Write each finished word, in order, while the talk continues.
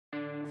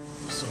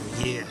So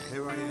yeah,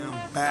 here I am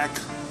back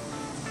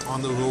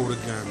on the road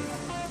again.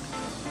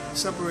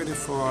 Separated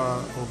for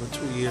over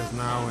 2 years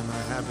now, and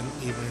I haven't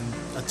even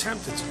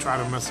attempted to try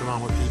to mess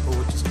around with people,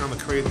 which is kind of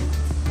crazy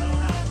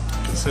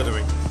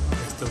considering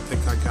I still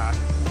think I got,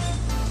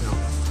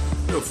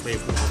 a little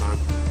flavor going on.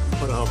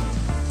 But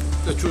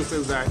the truth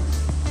is that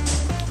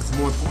it's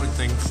more important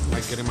things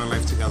like getting my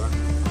life together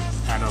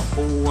at a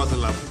whole other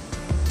level,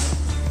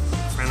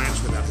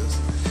 financially that is.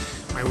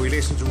 My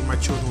relationship with my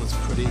children was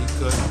pretty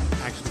good,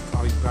 actually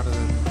probably better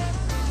than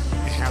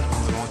it has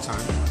been in a long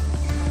time.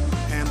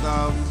 And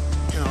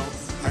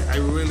I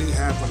really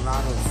have a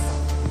lot of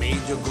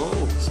major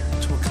goals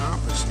to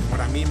accomplish. And what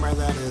I mean by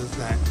that is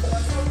that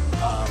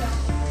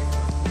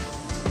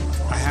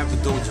I have the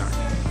Dojan.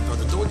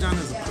 The Dojan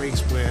is a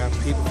place where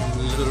people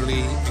can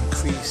literally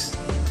increase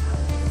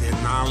their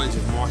knowledge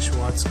of martial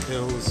arts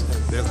skills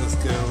and business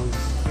skills,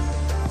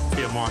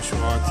 via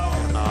martial arts,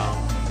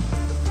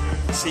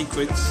 and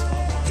secrets,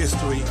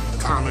 history,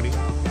 comedy. A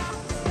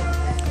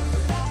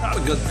lot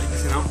of good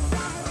things,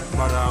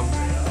 But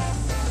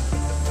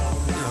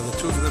the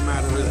truth of the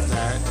matter is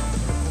that,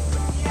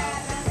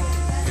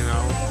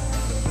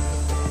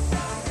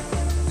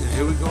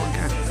 here we go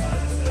again.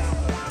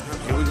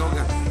 Here we go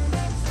again.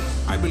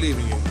 I believe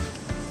in you.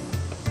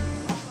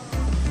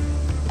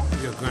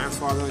 Your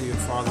grandfather, your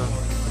father,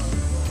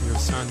 your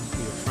son,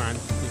 your friend,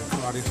 your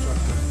karate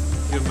instructor,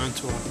 your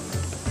mentor,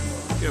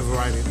 your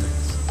variety of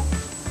things.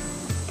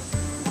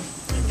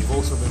 And you've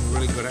also been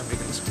really good at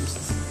making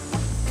excuses.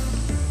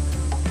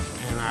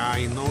 And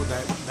I know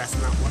that that's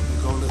not what your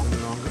goal is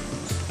any longer.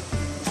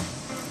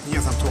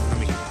 Yes, I'm talking to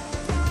me.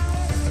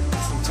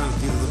 Sometimes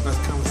these are the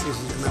best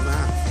conversations you can ever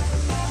have.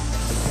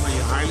 When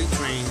you're highly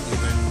trained,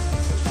 you've been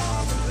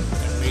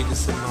at major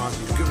seminars,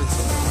 you've given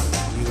seminars,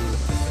 you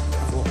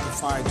have walked the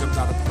fire, jumped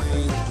out of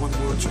planes, won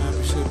world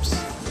championships,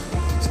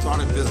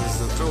 started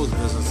businesses, closed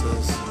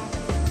businesses,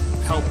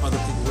 help other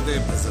people with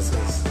their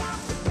businesses.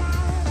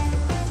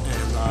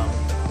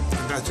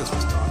 And that's just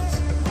for starters.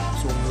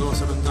 So when it's all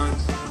said and done,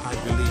 I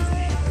believe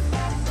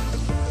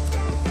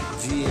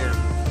GM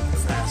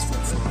Fast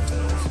Food Farm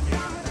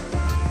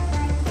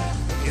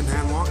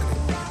in-hand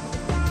marketing.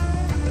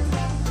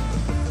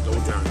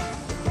 Dojan.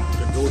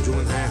 The Dojo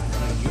in hand.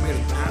 You made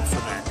an app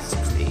for that. That's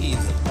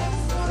crazy.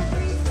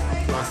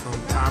 Plus on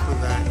top of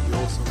that, you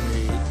also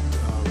made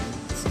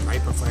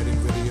sniper fighting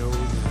videos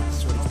and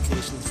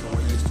certifications for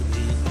what used to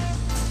be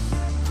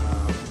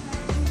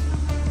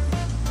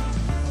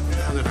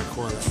how did I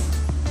call that?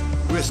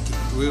 Risky,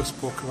 real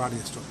sport karate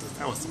instructors.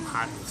 That was some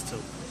hotness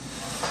too.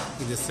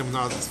 We did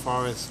seminars as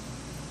far as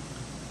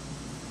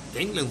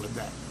England with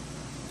that,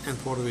 and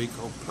Puerto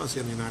Rico, plus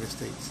here in the United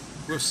States.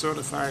 We're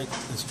certified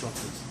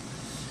instructors.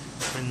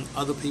 When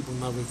other people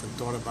never even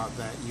thought about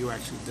that, you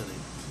actually did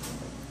it.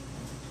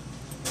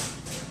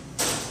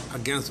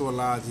 Against all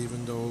odds,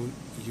 even though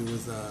you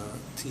was a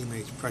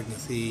teenage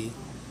pregnancy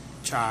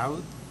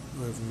child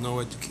with no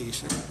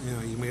education,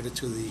 you made it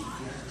to the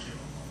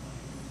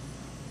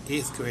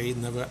 8th grade,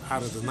 never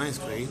out of the 9th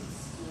grade.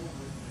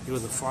 You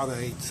was a father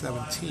at age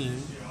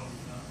 17,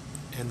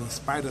 and in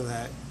spite of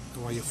that,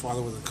 while your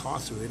father was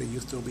incarcerated, you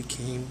still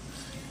became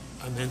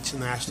an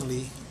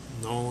internationally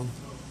known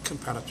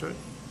competitor,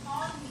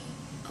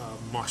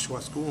 martial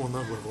arts school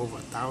owner with over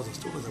 1,000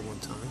 students at one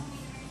time,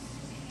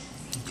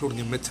 including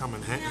in Midtown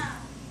Manhattan,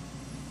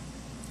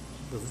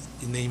 with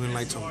your name and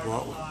lights on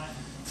Broadway.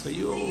 So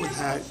you always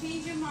had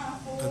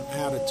an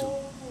attitude.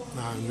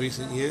 Now in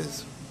recent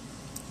years,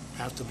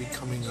 after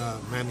becoming a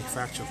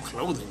manufacturer of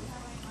clothing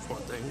for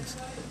things,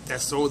 that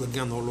sold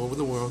again all over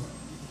the world,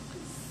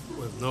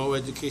 with no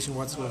education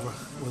whatsoever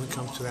when it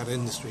comes to that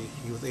industry,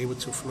 he was able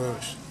to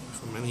flourish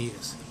for many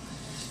years.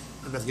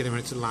 And that's getting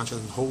ready to launch on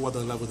a whole other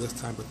level this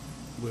time, but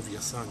with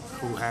your son,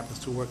 who happens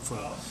to work for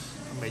a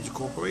major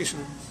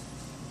corporation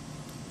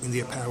in the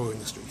apparel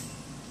industry,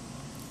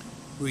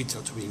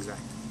 retail to be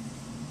exact.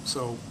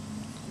 So,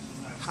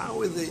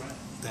 how is it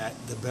that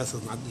the best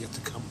is not yet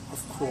to come?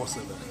 Of course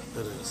it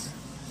is.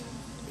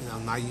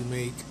 Now you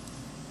make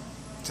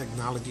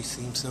technology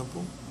seem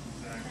simple.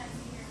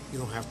 You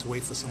don't have to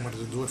wait for somebody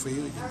to do it for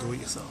you. You can do it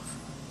yourself.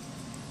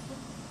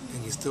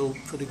 And you're still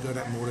pretty good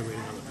at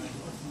motivating other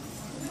people.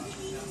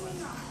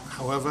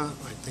 However,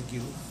 I think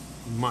you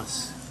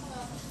must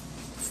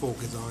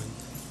focus on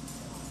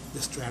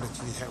the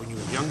strategy you had when you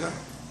were younger.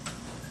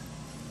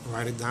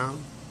 Write it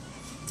down.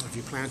 If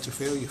you plan to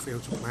fail, you fail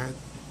to plan.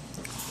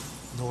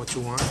 Know what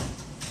you want.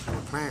 Have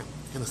a plan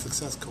and a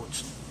success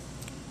coach.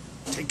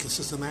 Take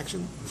consistent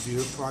action, review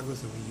your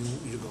progress, and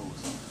review your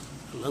goals.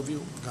 I love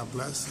you. God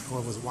bless.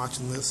 Whoever's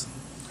watching this,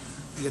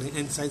 you're getting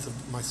insights of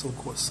my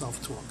so-called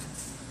self-talk.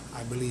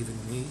 I believe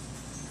in me.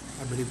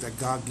 I believe that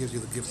God gives you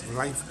the gift of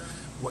life.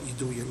 What you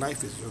do with your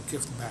life is your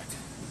gift back.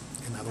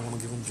 And I don't want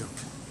to give him junk.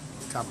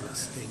 God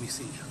bless.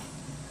 ABC.